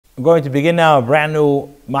We're going to begin now a brand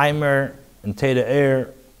new Maimer in Torah,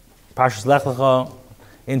 Parshas Lech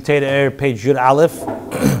in Torah, page Yud Aleph.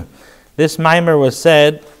 This Maimer was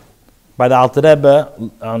said by the Alter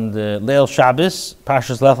Rebbe on the Leil Shabbos,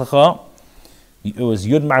 Parshas Lech. It was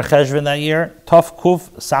Yud Mar Cheshvan that year, Tov Kuf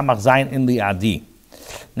Samach Zayin in Li'adi.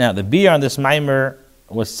 Now, the beer on this Maimer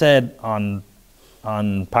was said on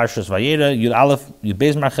Parshas Vayera, Yud Aleph, Yud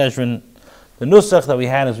Beis Mar Cheshvan. The nusach that we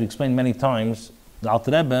had, as we explained many times, the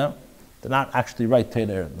Alter Rebbe did not actually write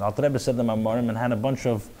Torah. The Alter Rebbe said the Mamorim and had a bunch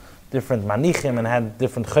of different manichim and had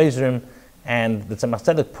different chayzrim, and the Tzemach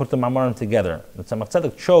Tzedek put the Mamorim together. The Tzemach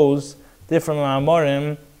Tzedek chose different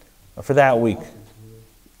Mamorim for that week.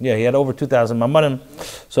 Yeah, he had over 2,000 Mamorim.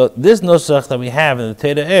 So this nusach that we have in the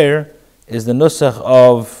Torah is the nusach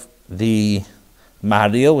of the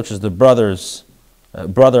Maharil, which is the brother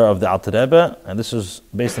of the Alter Rebbe, and this is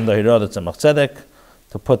based on the Hira of the Tzemach Tzedek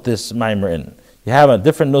to put this Maimer in. You have a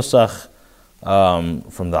different nusach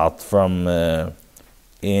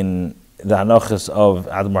in the Anochis of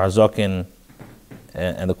Adam Harzokin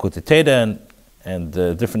and the Kutiteda and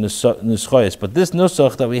different nuschois. But this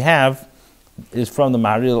nusach that we have is from the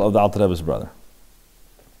Maharil of the Alter Rebbe's brother.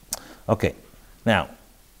 Okay, now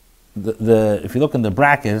if you look in the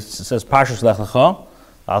brackets, it says Parshas Lech Lecha.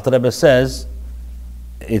 Alter Rebbe says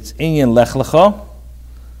it's Inyan Lech Lecha.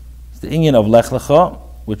 It's the Inyan of Lech Lecha,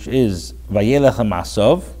 which is Vayelech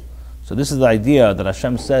Masov. So this is the idea that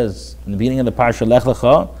Hashem says in the beginning of the Parsha Lech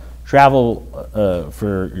Lecha, travel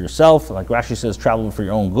for yourself, like Rashi says, travel for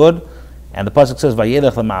your own good. And the pasuk says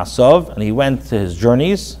Vayelech Masov, and he went to his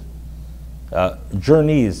journeys.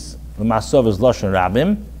 Journeys, the Masov is Lashon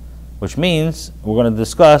Rabim, which means we're going to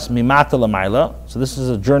discuss Mimata Lamaila. So this is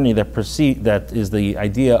a journey that is the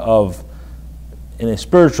idea of, in a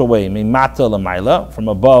spiritual way, Mimata Lamaila, from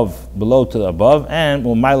above, below to the above, and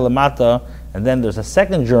Umayla Lamata, and then there's a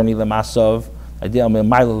second journey, Lamasov, idea of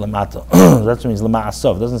Umayla Lamata. That means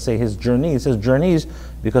Lamasov. It doesn't say his journey, it says journeys,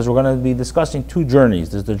 because we're going to be discussing two journeys.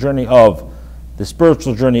 There's the journey of, the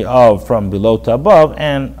spiritual journey of from below to above,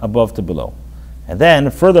 and above to below. And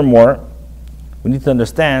then, furthermore, we need to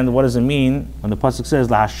understand what does it mean when the pasuk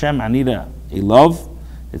says La Hashem Anida Elov.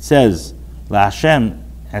 It says La Hashem,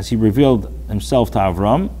 as he revealed himself to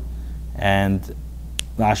Avram, and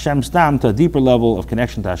La Hashem Stam, to a deeper level of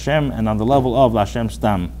connection to Hashem, and on the level of La Hashem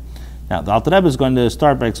Stam. Now, the Alter Rebbe is going to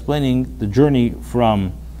start by explaining the journey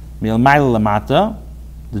from Milmayla Lamata,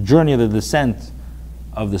 the journey of the descent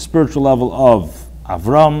of the spiritual level of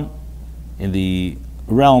Avram in the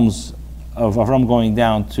realms of Avram going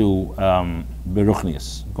down to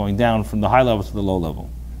Beruchnius, going down from the high level to the low level.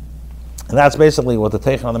 And that's basically what the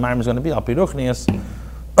Teichen on the Maimer is going to be. Al Beruchnius,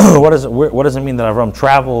 what does it mean that Avram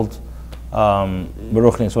traveled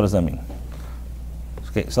Beruchnius? What does that mean?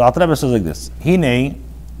 Okay, so Alter Rebbe says like this.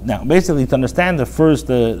 Now, basically, to understand this,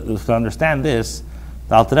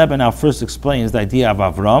 the Alter Rebbe now first explains the idea of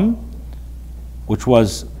Avram, which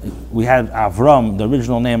was, we had Avram, the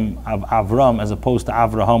original name of Avram, as opposed to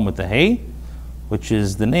Avraham with the Hey, which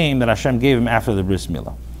is the name that Hashem gave him after the Bris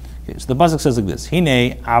Milah. Okay, so the pasuk says like this: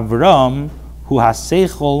 Hine Avram hu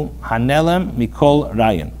haseichol hanelem mikol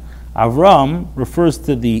rayan. Avram refers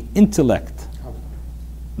to the intellect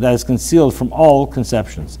that is concealed from all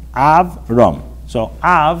conceptions. Avram. So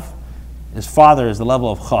Av, his father, is the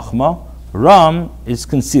level of Chachma. Ram is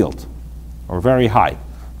concealed, or very high.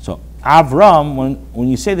 So Avram, when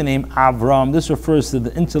you say the name Avram, this refers to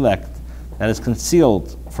the intellect that is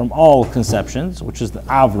concealed from all conceptions, which is the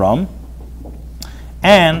Avram.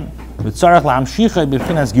 And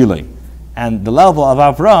and the level of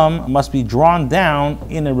Avram must be drawn down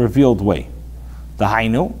in a revealed way. The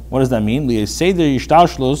Hainu, what does that mean? This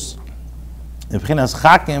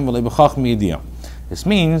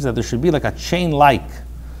means that there should be like a chain-like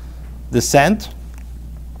descent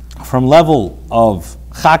from level of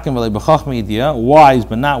Chakim wise,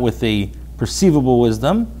 but not with a perceivable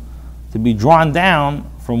wisdom, to be drawn down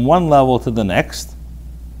from one level to the next.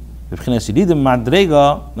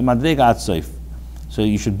 So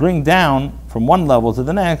you should bring down from one level to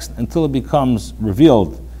the next until it becomes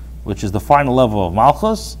revealed, which is the final level of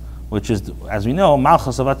Malchus, which is, as we know,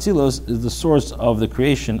 Malchus of Atzilus is the source of the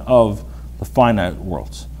creation of the finite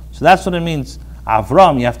worlds. So that's what it means.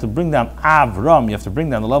 Avram, you have to bring down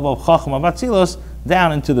the level of Chacham of Atzilus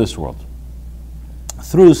down into this world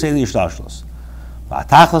through Seidir Shtalshlus.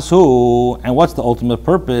 And what's the ultimate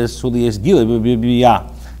purpose?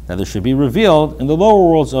 That there should be revealed in the lower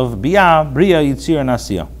worlds of Biyah, Bria, Yitzir, and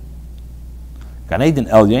Asiya. Gan Eden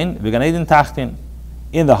Elyon, Gan Eden Tachtin,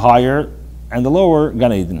 in the higher and the lower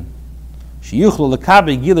Gan Eden.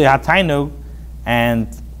 And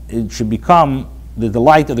it should become the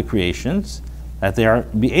delight of the creations, that they are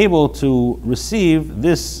be able to receive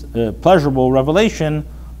this pleasurable revelation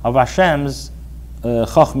of Hashem's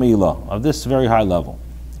Chachmei Ilah, of this very high level.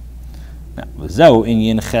 Now, and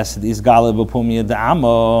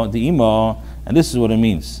this is what it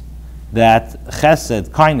means, that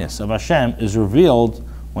chesed, kindness of Hashem, is revealed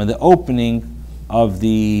when the opening of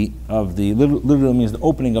the literally means the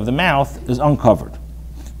opening of the mouth is uncovered.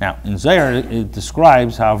 Now, in Zohar, it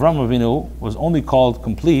describes how Avraham Avinu was only called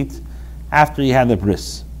complete after he had the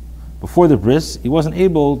bris. Before the bris, he wasn't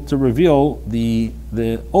able to reveal the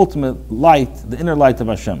ultimate light, the inner light of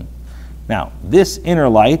Hashem. Now, this inner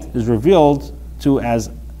light is revealed to as,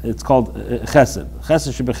 it's called chesed.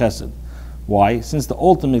 Chesed shebe chesed. Why? Since the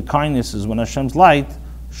ultimate kindness is when Hashem's light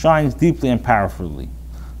shines deeply and powerfully.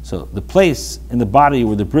 So the place in the body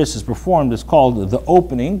where the bris is performed is called the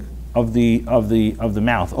opening of the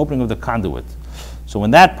mouth, opening of the conduit. So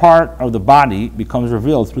when that part of the body becomes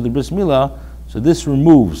revealed through the bris milah, so this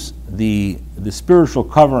removes the spiritual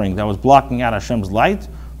covering that was blocking out Hashem's light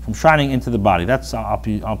from shining into the body. That's al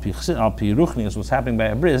pi ruchnius, what's happening by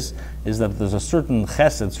a bris, is that there's a certain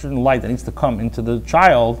chesed, certain light that needs to come into the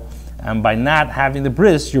child, and by not having the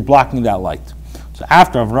bris, you're blocking that light. So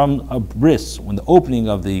after Avram bris, when the opening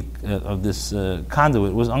of this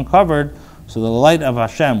conduit was uncovered, so the light of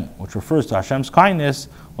Hashem, which refers to Hashem's kindness,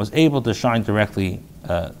 was able to shine directly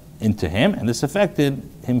into him, and this affected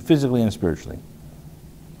him physically and spiritually.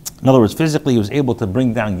 In other words, physically he was able to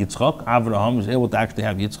bring down Yitzchak. Avraham was able to actually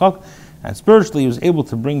have Yitzchak, and spiritually he was able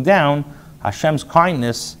to bring down Hashem's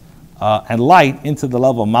kindness and light into the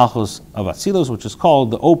level of Malchus of Atzilus, which is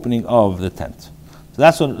called the opening of the tent. So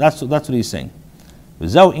that's what he's saying.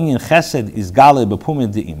 This is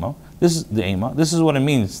the Ema. This is what it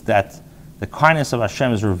means that the kindness of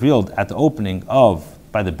Hashem is revealed at the opening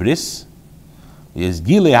by the bris. That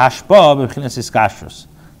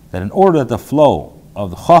in order that the flow of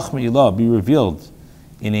the Chachmei Ilah be revealed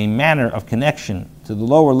in a manner of connection to the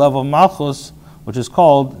lower level of Malchus, which is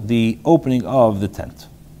called the opening of the tent.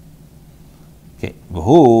 Okay,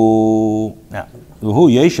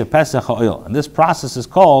 and this process is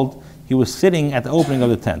called, he was sitting at the opening of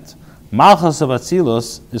the tent. Malchus of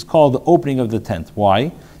Atzilus is called the opening of the tent.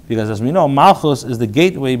 Why? Because as we know, Malchus is the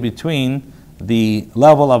gateway between the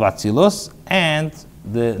level of Atzilus and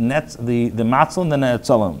the Matzal and the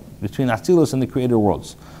Ne'etzalim, between Atzilus and the created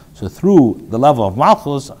worlds. So through the level of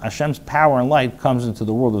Malchus, Hashem's power and light comes into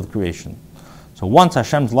the world of creation. So once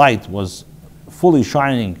Hashem's light was fully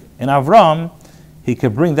shining in Avram, he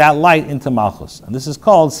could bring that light into Malchus. And this is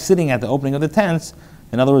called sitting at the opening of the tents.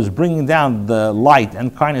 In other words, bringing down the light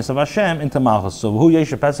and kindness of Hashem into Malchus. So V'hu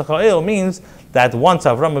Yeshe Pesach Ha'il means that once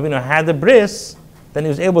Avram Avinu had the bris, then he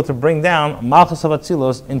was able to bring down Malchus of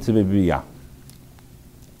Atzilus into the Biyah.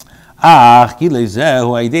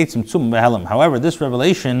 However, this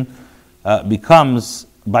revelation becomes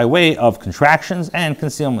by way of contractions and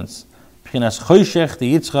concealments.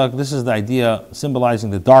 This is the idea symbolizing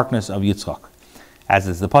the darkness of Yitzchak.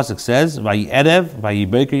 As the pasuk says, "Vayi erev, vayi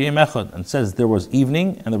boker yom echad," and says there was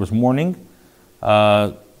evening and there was morning,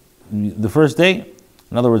 the first day.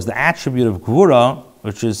 In other words, the attribute of gvura,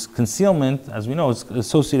 which is concealment, as we know, is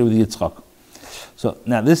associated with Yitzchak. So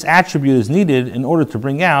now this attribute is needed in order to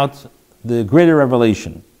bring out the greater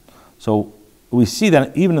revelation. So we see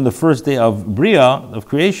that even in the first day of Bria, of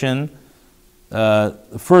creation,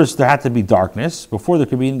 first there had to be darkness before there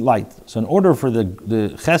could be light. So in order for the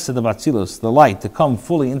chesed of Atzilus, the light, to come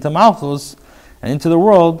fully into Malchus and into the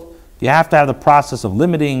world, you have to have the process of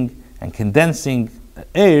limiting and condensing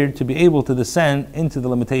air to be able to descend into the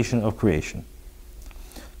limitation of creation.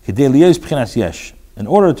 In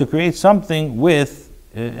order to create something with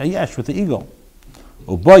a yesh, with the ego.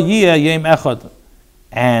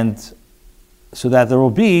 And so that there will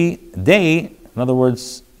be day, in other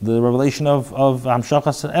words, the revelation of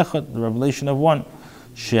Hamshachas Echad, the revelation of one.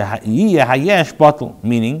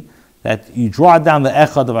 Meaning that you draw down the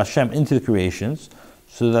Echad of Hashem into the creations,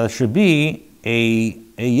 so that there should be a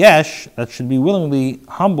yesh that should be willingly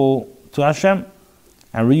humble to Hashem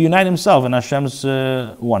and reunite himself in Hashem's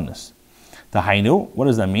oneness. The Hainu, what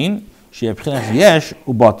does that mean? Yesh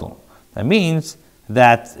ubatel. That means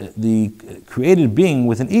that the created being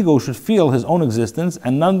with an ego should feel his own existence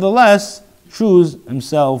and nonetheless choose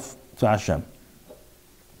himself to Hashem.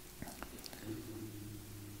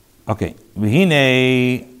 Okay.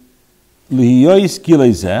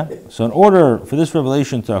 So in order for this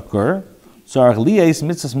revelation to occur, so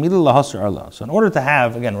in order to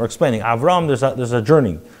have, again, we're explaining, Avram, there's a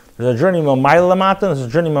journey. There's a journey Mamayla Lamata, there's a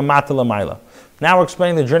journey Mamata Lamayla. Now we're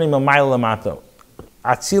explaining the journey Mamayla Lamata.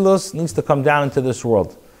 Atzilus needs to come down into this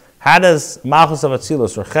world. How does Malchus of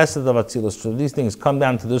Atzilus or Chesed of Atzilus, so these things come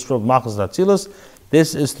down to this world, Malchus of Atzilus?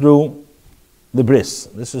 This is through the bris.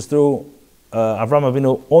 This is through Avraham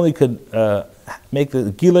Avinu only could make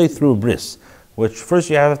the Gilei through bris, which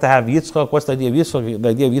first you have to have Yitzchak. What's the idea of Yitzchak? The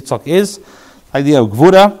idea of Yitzchak is the idea of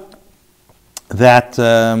Gvura, that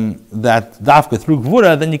Dafka through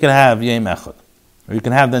Gvura, then you can have Yom Echad. Or you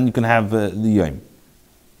can have the Yom.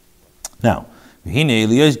 Now, so in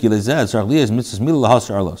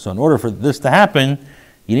order for this to happen,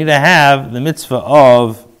 you need to have the mitzvah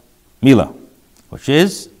of Mila, which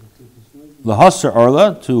is lahasar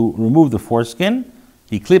arla, to remove the foreskin.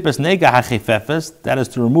 The klipas nega hachefefes, that is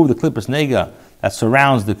to remove the klipas nega that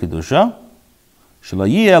surrounds the kedusha.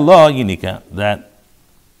 Shalayiyah la yinika, that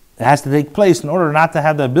it has to take place in order not to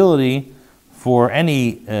have the ability for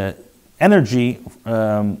any energy.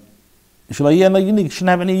 Shalayiyah la yinika, shouldn't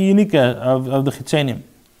have any unika of the chitzenim.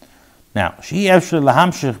 Now, it's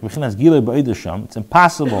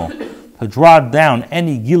impossible to draw down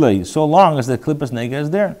any gilei so long as the klipas nega is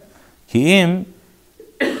there. Ki'im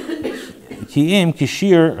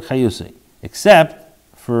kishir chayusi, except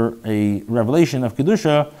for a revelation of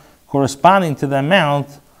kedusha corresponding to the amount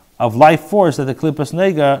of life force that the klipas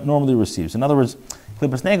nega normally receives. In other words,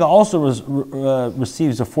 klipas nega also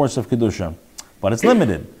receives a force of kedusha, but it's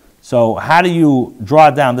limited. So how do you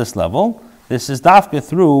draw down this level? This is dafka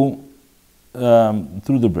through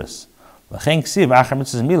the bris. That's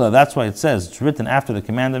why it says, it's written after the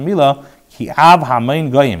command of Mila, Ki Av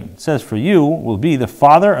Hamayin Goyim. It says, for you will be the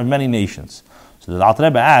father of many nations. So the Alter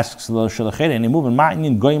Rebbe asks, what's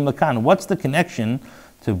the connection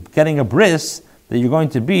to getting a bris that you're going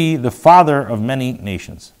to be the father of many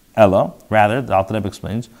nations? Ella, rather, the Alter Rebbe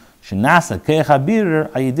explains,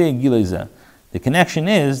 the connection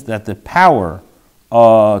is that the power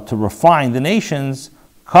to refine the nations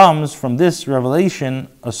comes from this revelation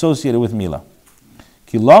associated with Mila.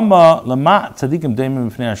 The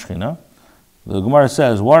Gemara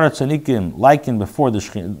says, what are tzadikim likened before the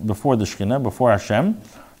Shechina, before Hashem?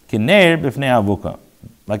 Kineir b'fnei avuka,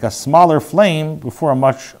 like a smaller flame before a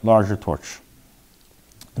much larger torch.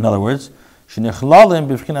 In other words, shenechlalim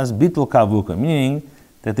b'fchinas bitul kavuka, meaning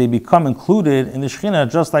that they become included in the Shechina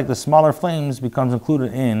just like the smaller flames becomes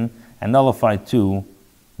included in and nullified to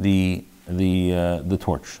the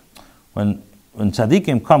torch. When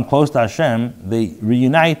tzaddikim come close to Hashem, they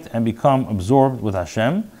reunite and become absorbed with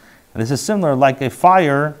Hashem. And this is similar like a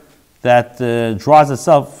fire that draws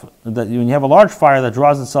itself, that when you have a large fire that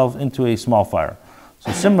draws itself into a small fire.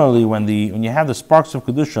 So similarly, when you have the sparks of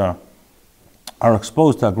Kedusha are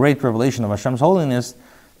exposed to a great revelation of Hashem's holiness,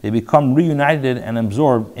 they become reunited and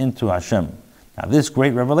absorbed into Hashem. Now this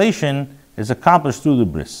great revelation is accomplished through the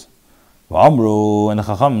bris. And the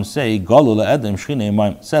Chacham say,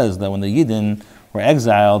 says that when the Yidden were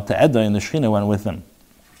exiled to Edom, and the Shechina went with them.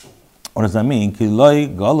 What does that mean? It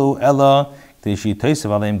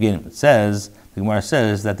says, the Gemara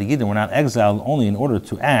says that the Yidden were not exiled only in order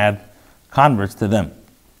to add converts to them.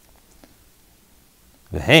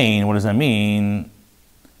 What does that mean?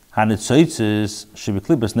 This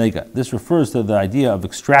refers to the idea of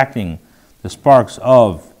extracting the sparks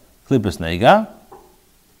of klipas nega.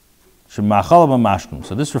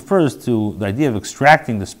 So this refers to the idea of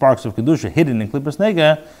extracting the sparks of kedusha hidden in klipas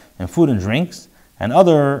nega and food and drinks and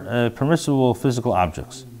other permissible physical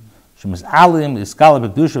objects,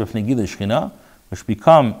 which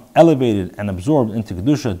become elevated and absorbed into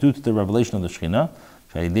kedusha due to the revelation of the Shechina.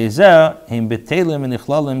 Through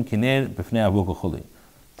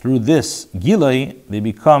this gilei, they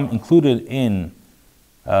become included in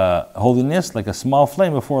holiness like a small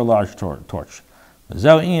flame before a large torch. And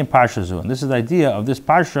this is the idea of this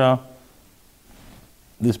parsha.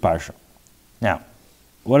 Now,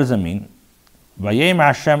 what does it mean? Vayem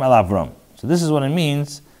Hashem el Avram. So this is what it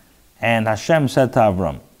means. And Hashem said to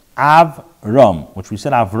Avram, Avram, which we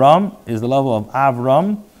said Avram is the level of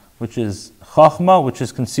Avram, which is Chachma, which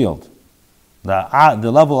is concealed.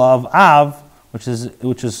 The level of Av, which is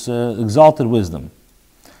exalted wisdom.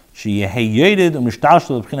 So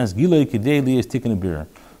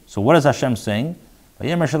what is Hashem saying?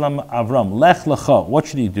 Avram, Lech lecha. What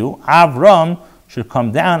should he do? Avram should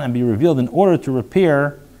come down and be revealed in order to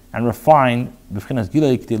repair and refine, in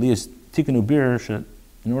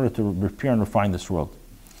order to repair and refine this world.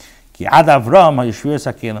 As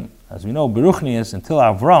we know, Beruchnius, until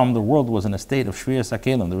Avram, the world was in a state of Shviras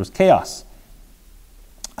HaKelim. There was chaos.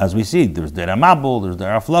 As we see, there's Dera Mabul, there's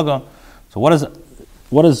Dera Aflaga. So what does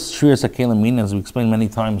Shviras HaKelim mean, as we explained many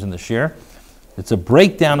times in the shir? It's a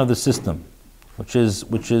breakdown of the system, which is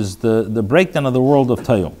the breakdown of the world of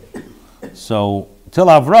Tayyum. So till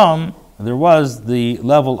Avram, there was the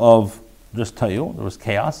level of just tayu, there was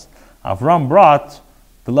chaos. Avram brought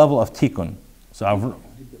the level of tikkun. So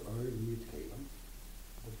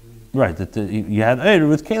right, that you had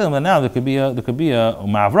with Kalim, and now there could be a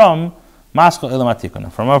Ma'avram Mascha Elam Tikkun.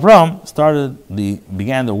 From Avram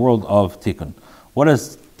began the world of tikkun. What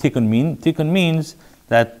does tikkun mean? Tikkun means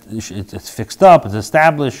that it's fixed up, it's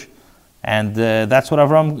established, and that's what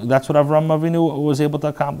Avram Avinu was able to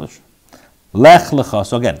accomplish. Lech Lecha.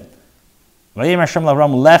 So again, Vayim Hashem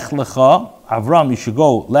Avram Lech Lecha. Avram, you should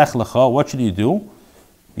go Lech Lecha. What should you do?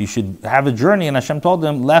 You should have a journey, and Hashem told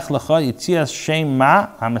him, Lech Lecha Yitzias Shem Ma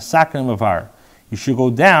HaMesaken Mavar. You should go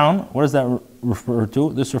down. What does that refer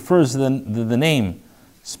to? This refers to the name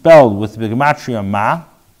spelled with the gematria Ma,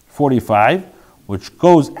 45, which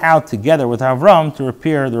goes out together with Avram to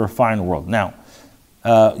repair the refined world. Now,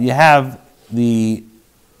 you have the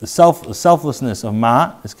selflessness of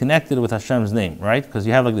Ma is connected with Hashem's name, right? Because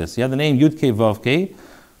you have like this. You have the name Yud Kei Vav Kei.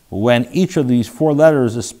 When each of these four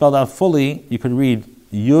letters is spelled out fully, you could read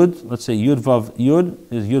Yud, let's say Yud Vav, Yud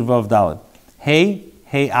is Yud Vav Dalet. Hey,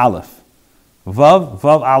 Hey Aleph. Vav,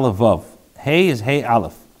 Vav Aleph Vav. Hey is Hey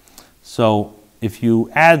Aleph. So if you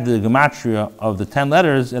add the gematria of the 10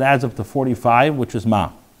 letters, it adds up to 45, which is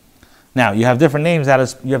Ma. Now you have different names,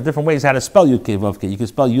 you have different ways how to spell Yud Kei Vav Kei. You can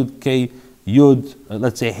spell Yud Kei, Yud,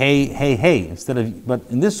 let's say Hey, Hey, Hey, instead of, but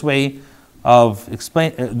in this way of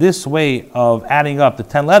adding up the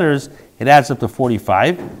 10 letters, it adds up to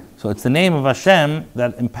 45. So it's the name of Hashem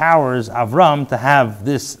that empowers Avram to have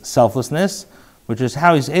this selflessness, which is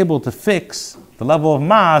how he's able to fix the level of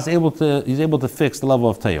Ma, he's able to fix the level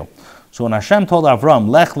of Tayu. So when Hashem told Avram,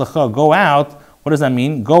 Lech Lecha, go out, what does that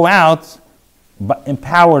mean? Go out,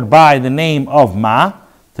 empowered by the name of Ma,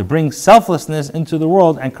 to bring selflessness into the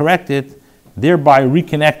world and correct it, thereby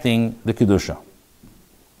reconnecting the Kedusha.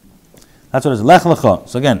 That's what it is, Lech Lecha.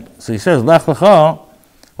 So again, so he says, Lech Lecha,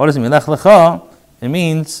 what does it mean? Lech Lecha, it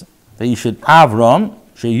means that you should Avram,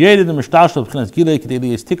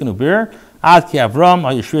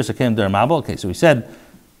 okay, so we said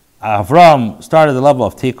Avram started the level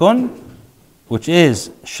of Tikkun, which is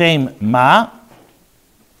Shem Ma.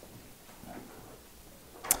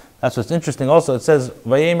 That's what's interesting also. It says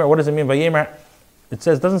Vayemer, what does it mean? Vayemer, it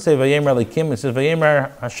doesn't say Vayemer Lekim, it says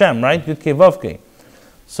Vayemer Hashem, right? Yud Kei Vav Kei.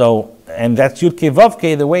 So, and that's Yud Kei Vav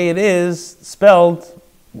Kei, the way it is spelled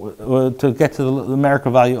to get to the numerical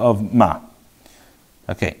value of Ma.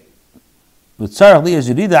 Okay. So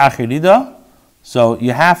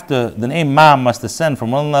you have to, the name Ma must descend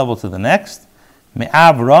from one level to the next. It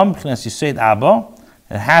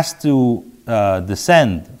has to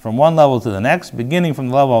descend from one level to the next, beginning from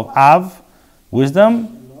the level of Av, wisdom,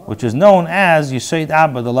 which is known as Yesod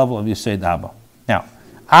Abba, the level of Yesod Abba. Now,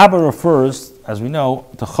 Abba refers, as we know,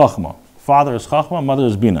 to Chachma. Father is Chachma, mother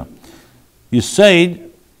is Bina. Yesod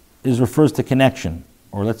refers to connection,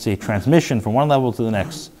 or let's say transmission from one level to the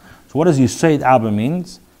next. So what does Yesod Abba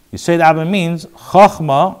means? Yesod Abba means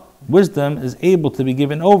Chachma, wisdom, is able to be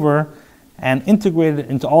given over and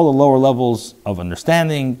integrated into all the lower levels of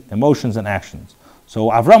understanding, emotions, and actions.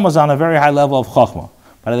 So Avram was on a very high level of Chachma,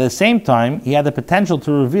 but at the same time, he had the potential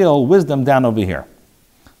to reveal wisdom down over here.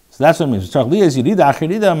 So that's what it means. You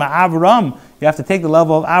have to take the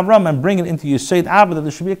level of Avram and bring it into Yesod Abba, that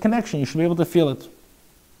there should be a connection, you should be able to feel it.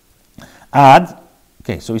 Ad,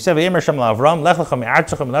 okay, so we said Avram, Lech Lecha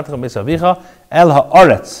mi'artzecha mi'latzecha b'esavicha el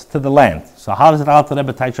ha'aretz, to the land. So how does it out to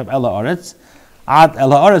Rebbe Taichab el ha'aretz? Ad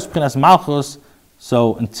el ha'aretz p'chinas malchus,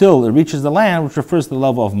 so until it reaches the land, which refers to the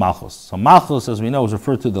level of malchus. So malchus, as we know, is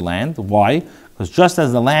referred to the land. Why? Because just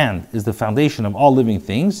as the land is the foundation of all living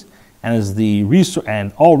things, and as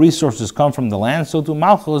and all resources come from the land, so too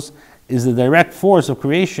malchus is the direct force of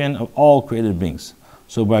creation of all created beings.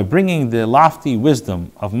 So by bringing the lofty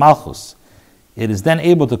wisdom of malchus, it is then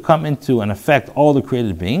able to come into and affect all the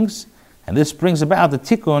created beings, and this brings about the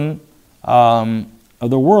tikkun of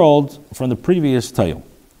the world from the previous tayu.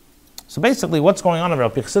 So basically, what's going on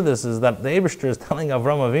about Pichsidis is that the Eibishter is telling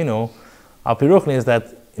Avram Avinu, Al Piruchni, is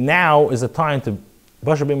that now is the time to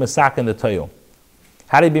Basha be Mesak in the tayu.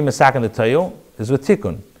 How do you be Mesak in the tayu? Is with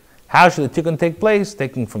tikkun. How should the tikkun take place?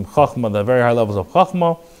 Taking from Chachma, the very high levels of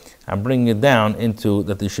Chachma, and bringing it down into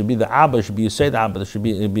that there should be the Abba, should be Yesod Abba, there should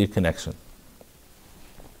be a connection.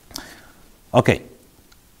 Okay,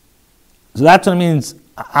 so that's what it means,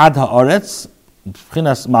 Ad ha'aretz,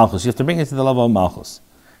 P'chinas Malchus. You have to bring it to the level of Malchus.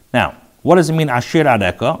 Now, what does it mean, Asher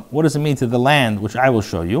Areka? What does it mean to the land, which I will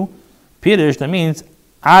show you? Pirish, that means,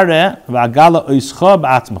 Are v'agala oischa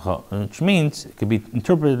b'atzmacha, which means, it could be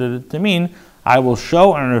interpreted to mean, I will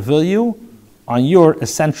show and reveal you on your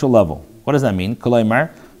essential level. What does that mean?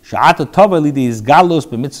 Kolaymar, Sha'ata tova lidi is galus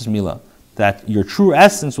b'mitzvahs mila. that your true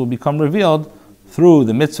essence will become revealed through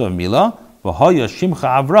the mitzvah of Milah. V'hoya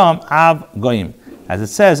shimcha Avram Av Goyim. As it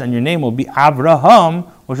says, and your name will be Avraham,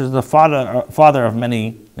 which is the father of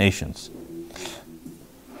many nations.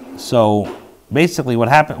 So basically what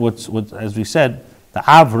happened, as we said, the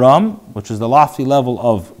Avram, which is the lofty level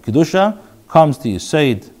of Kedusha, comes to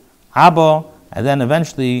Yesod Abba, and then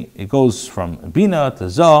eventually it goes from Bina to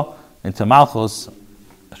Zah into Malchus,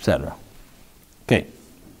 etc. Okay.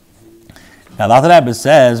 Now the Rabbi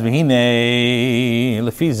says,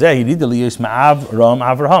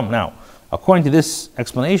 now, according to this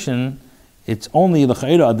explanation, it's only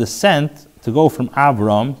a descent to go from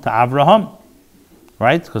Avram to Avraham,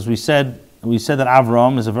 right? Because we said that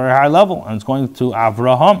Avram is a very high level, and it's going to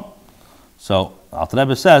Avraham. So the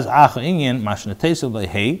Rebbe says,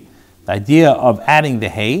 the idea of adding the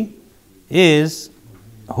hey is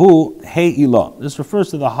hu hey ilah. This refers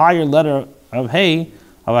to the higher letter of hey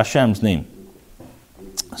of Hashem's name.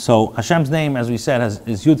 So Hashem's name, as we said,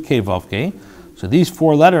 is Yud Kei Vav Kei. So these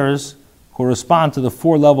four letters correspond to the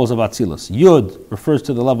four levels of Atzilus. Yud refers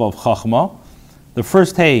to the level of Chachma. The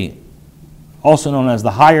first Hey, also known as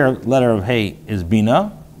the higher letter of Hey, is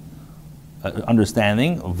Bina,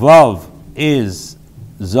 understanding. Vav is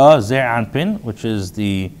Za, Zer, Anpin, which is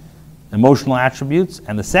the emotional attributes.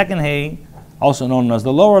 And the second Hey, also known as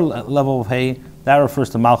the lower level of Hey, that refers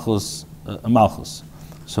to Malchus.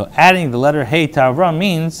 So adding the letter Hey to Avram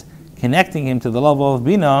means connecting him to the level of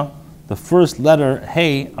Bina, the first letter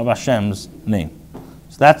Hey of Hashem's name.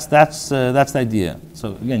 So that's the idea.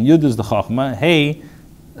 So again, Yud is the Chachma. Hey,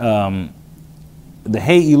 the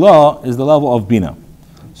Hey Ilah is the level of Bina.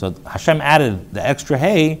 So Hashem added the extra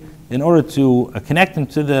Hey in order to connect him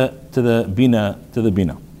to the Bina.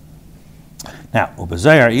 Now,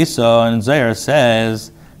 Ubazayar Isa and Zayar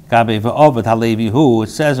says, it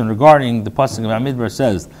says, and regarding the pasuk of Hamidbar,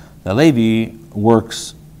 says the Levi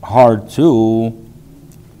works hard too.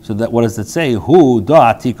 So that what does it say? Hu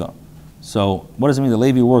da atika. So what does it mean? The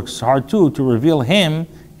Levi works hard too to reveal him.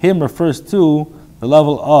 Him refers to the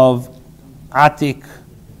level of atika,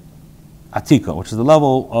 which is the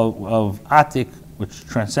level of atik, which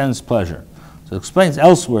transcends pleasure. So it explains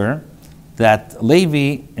elsewhere that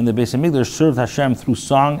Levi in the Beis Hamikdash served Hashem through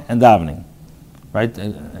song and davening. Right,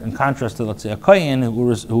 in contrast to, let's say, a kohen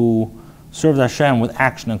who serves Hashem with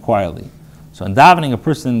action and quietly. So in davening, a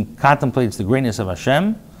person contemplates the greatness of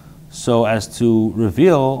Hashem so as to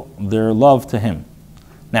reveal their love to Him.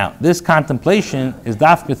 Now, this contemplation is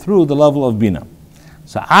dafka through the level of Bina.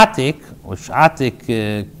 So Atik, which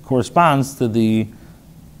Atik corresponds to the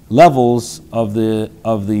levels of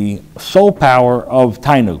the soul power of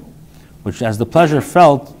Tainug, which as the pleasure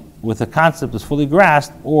felt with the concept is fully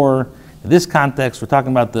grasped, or in this context, we're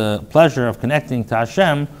talking about the pleasure of connecting to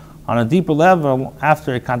Hashem on a deeper level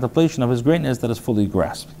after a contemplation of His greatness that is fully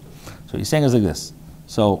grasped. So he's saying is like this.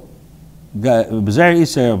 So, B'zer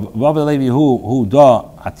Yisrael Vav Levi Hu Da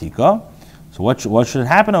Atika. So what should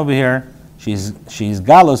happen over here? She's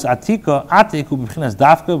Galus Atika Atik Hu B'chinas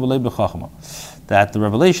Dafka V'Lei B'Chachma. That the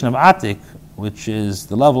revelation of Atik, which is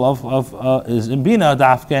the level of is in Bina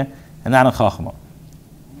Dafka and not in Chachma.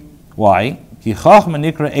 Why? Ki Chachma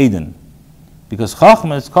Nikra Eden. Because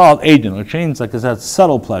Chachma is called Eden, which means like it's that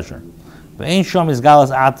subtle pleasure. But Ein Shom is Galas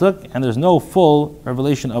Atik, and there's no full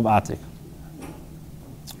revelation of Atik.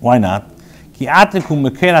 Why not? Ki Atik hu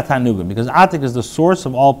Mekera Tanugim, because Atik is the source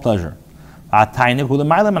of all pleasure. Atainik hu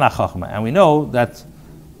L'mayla Min HaChachma, and we know that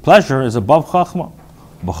pleasure is above Chachma.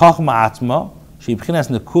 B'Chachma Atma, she b'chinas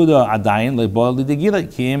nekuda adayin le'bo l'digila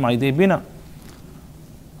ki'im aydei bina,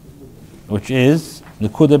 which is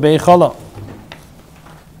nekuda be'ichala.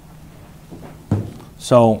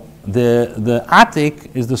 So the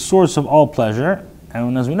Atik is the source of all pleasure,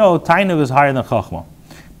 and as we know, Tainug is higher than Chachma.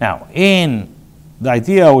 Now, in the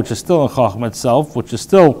idea which is still in Chachma itself, which is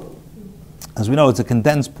still, as we know, it's a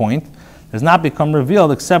condensed point, has not become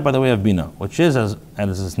revealed except by the way of Bina, which is, as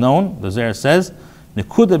is known, the Zohar says,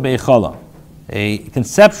 Nekuda Be'ichala. A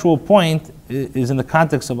conceptual point is in the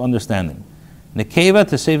context of understanding. Nekeva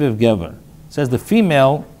Teseviv Gever. It says the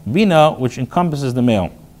female, Bina, which encompasses the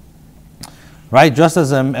male. Right, just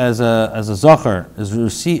as a zocher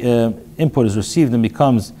input is received and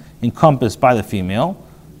becomes encompassed by the female,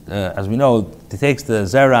 as we know, it takes the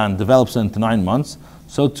zera and develops it into 9 months.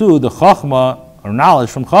 So too, the chachma or knowledge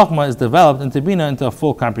from chachma is developed into bina, into a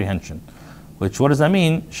full comprehension. Which, what does that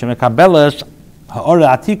mean? Shemekabeles ha'ora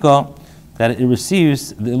atika, that it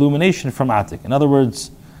receives the illumination from atik. In other words,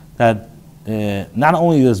 that not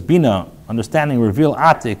only does bina, understanding, reveal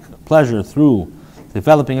atik, pleasure, through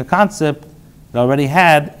developing a concept, it already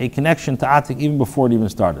had a connection to Atik even before it even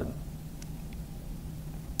started.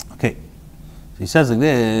 Okay. he says like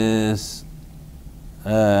this. It's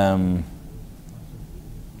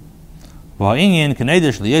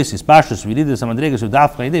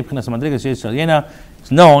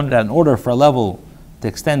known that in order for a level to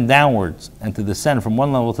extend downwards and to descend from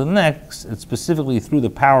one level to the next, it's specifically through the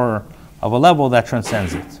power of a level that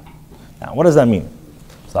transcends it. Now, what does that mean?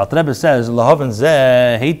 So Alter Rebbe says, in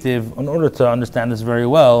order to understand this very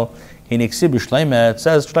well, it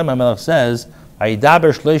says, Shloimy Melech says, it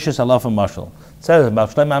says about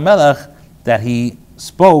Shloimy Melech that he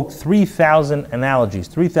spoke 3,000 analogies,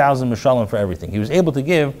 3,000 mishalim for everything. He was able to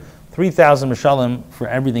give 3,000 mishalim for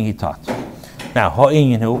everything he taught. Now,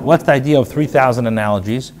 what's the idea of 3,000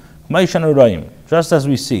 analogies? Just as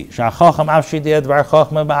we see, you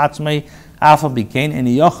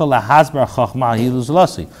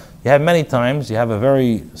have many times, you have a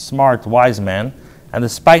very smart, wise man, and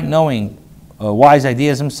despite knowing wise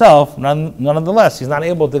ideas himself, nonetheless, he's not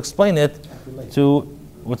able to explain it to,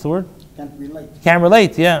 what's the word? Can't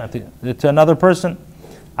relate, yeah, to another person.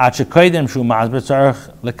 So,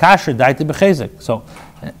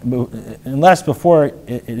 unless before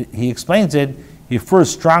he explains it, he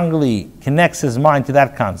first strongly connects his mind to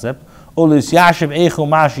that concept. So,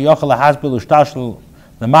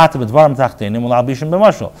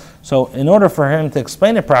 in order for him to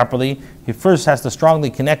explain it properly, he first has to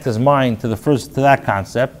strongly connect his mind to that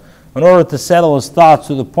concept, in order to settle his thoughts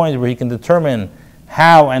to the point where he can determine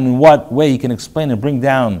how and in what way he can explain and bring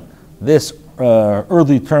down this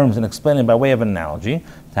early terms and explain it by way of an analogy.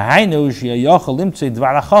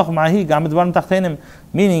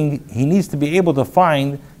 Meaning, he needs to be able to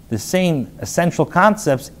find the same essential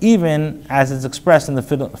concepts even as it's expressed in the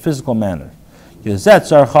physical manner. For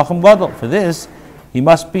this, he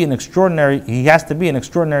has to be an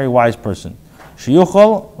extraordinary wise person. In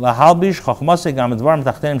order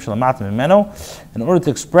to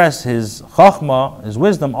express his chachma, his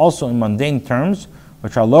wisdom, also in mundane terms,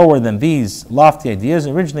 which are lower than these lofty ideas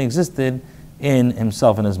originally existed in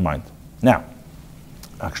himself and his mind. Now,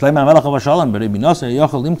 but Shloimy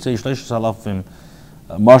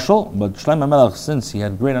Melech, since he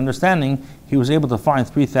had great understanding, he was able to find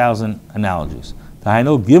 3,000 analogies.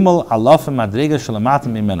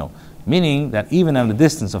 Meaning that even at a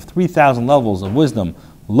distance of 3,000 levels of wisdom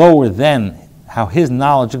lower than how his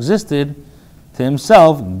knowledge existed to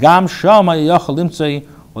himself,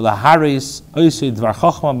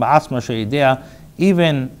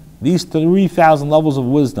 even these 3,000 levels of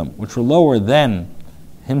wisdom, which were lower than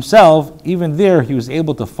himself, even there he was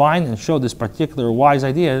able to find and show this particular wise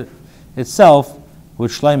idea itself,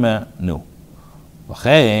 which Shloimy knew.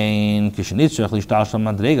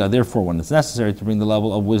 Therefore, when it's necessary to bring the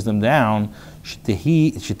level of wisdom down, so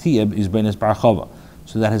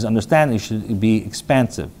that his understanding should be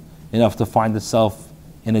expansive enough to find itself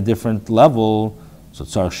in a different level. So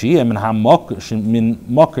the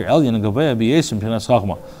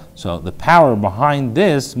power behind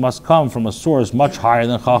this must come from a source much higher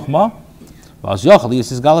than Chachma.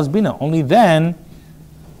 Only then,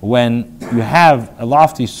 when you have a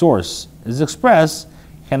lofty source is expressed,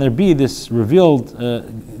 can there be this revealed,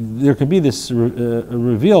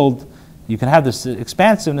 you can have this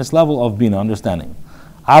expansiveness level of Bina, understanding.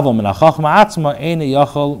 Through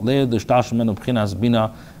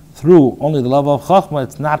only the level of Chachma,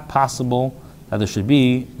 it's not possible that there should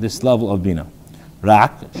be this level of Bina. The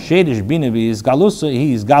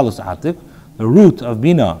root of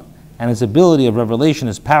Bina and its ability of revelation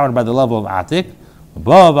is powered by the level of Atik.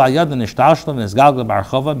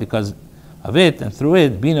 Because of it and through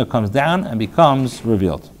it, Bina comes down and becomes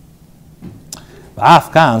revealed. For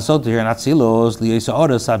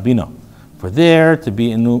there to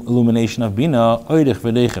be an illumination of Bina,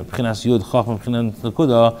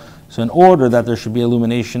 so in order that there should be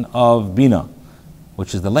illumination of Bina,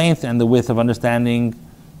 which is the length and the width of understanding,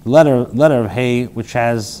 the letter of Hey, which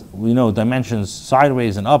has, we know, dimensions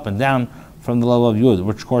sideways and up and down from the level of Yud,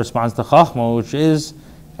 which corresponds to Chachma, which is,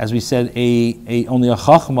 as we said, only a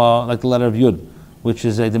Chachma, like the letter of Yud, which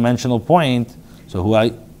is a dimensional point. So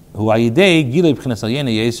this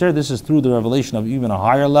is through the revelation of even a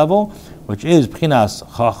higher level, which is B'chinas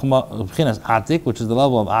Chachma, B'chinas Atik, which is the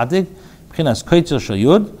level of Atik, B'chinas Koitzel Shel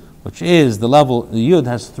Yud, which is the level. The Yud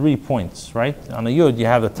has 3 points, right? On the Yud, you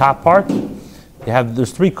have the top part.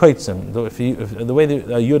 There's 3 koitzim. The way the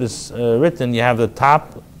Yud is written, you have the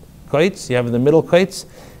top koitz, you have the middle koitz,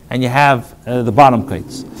 and you have the bottom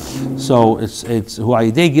koitz. So it's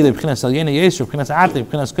huayidei gilei b'chinas alyena yesur b'chinas atik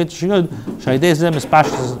b'chinas koitz sheyud shayidei zeh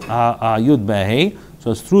mispashas Yud behei.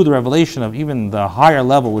 So it's through the revelation of even the higher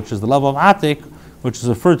level, which is the level of Atik, which is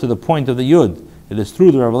referred to the point of the Yud. It is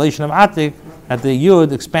through the revelation of Atik that the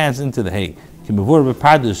Yud expands into the Hey.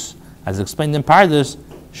 As explained in Parshas,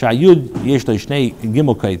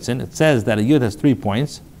 it says that a yud has 3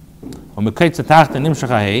 points. From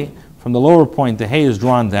the lower point, the hay is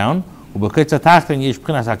drawn down.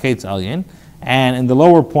 And in the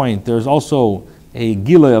lower point, there's also a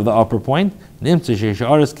gilui of the upper point.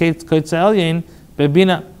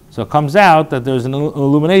 So it comes out that there's an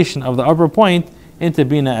illumination of the upper point into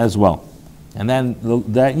Bina as well. And then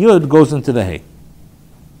that yud goes into the hay.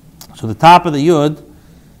 So the top of the yud,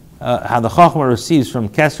 how the Chochmah receives from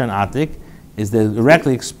Keser and Atik, is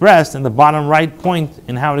directly expressed in the bottom right point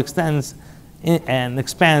in how it extends and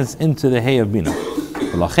expands into the hay of Bina.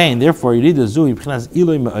 Therefore,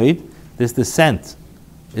 this descent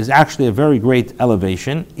is actually a very great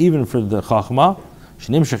elevation, even for the Chochmah.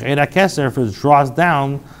 For it draws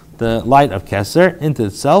down the light of Keser into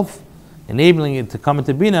itself, enabling it to come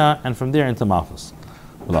into Bina, and from there into Malchus.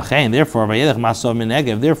 Therefore,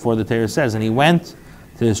 the Torah says, and he went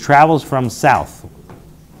to his travels from south,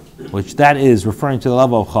 which that is referring to the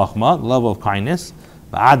level of Chachma, the level of kindness,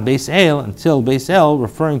 Ad Beis El, until Beis El,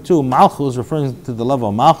 referring to Malchus, referring to the level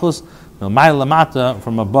of Malchus,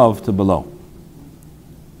 from above to below.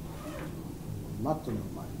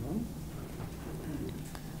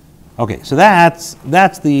 Okay, so that's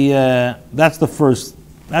the first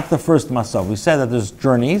masav. We said that there's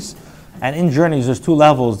journeys, and in journeys there's 2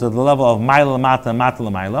 levels. There's the level of Maila Lamata and Mata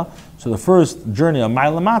Lamaila. So the first journey of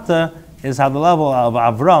Maila Lamata is how the level of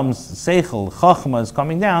Avram's Seichel, Chachma, is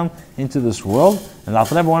coming down into this world. And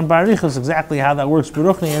Alter Rebbe went by Arichas exactly how that works.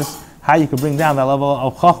 Beruchni is how you can bring down that level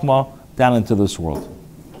of Chachma down into this world.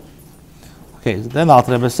 Okay, then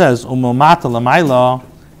Alter Rebbe says, Mata Lamaila,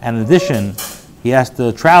 and in addition, he has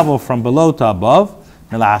to travel from below to above.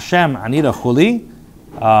 And Hashem Anira Chuli,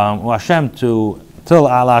 Hashem till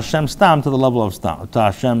Hashem Stam, to the level of Stam, to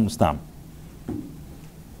Hashem Stam.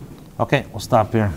 Okay, we'll stop here.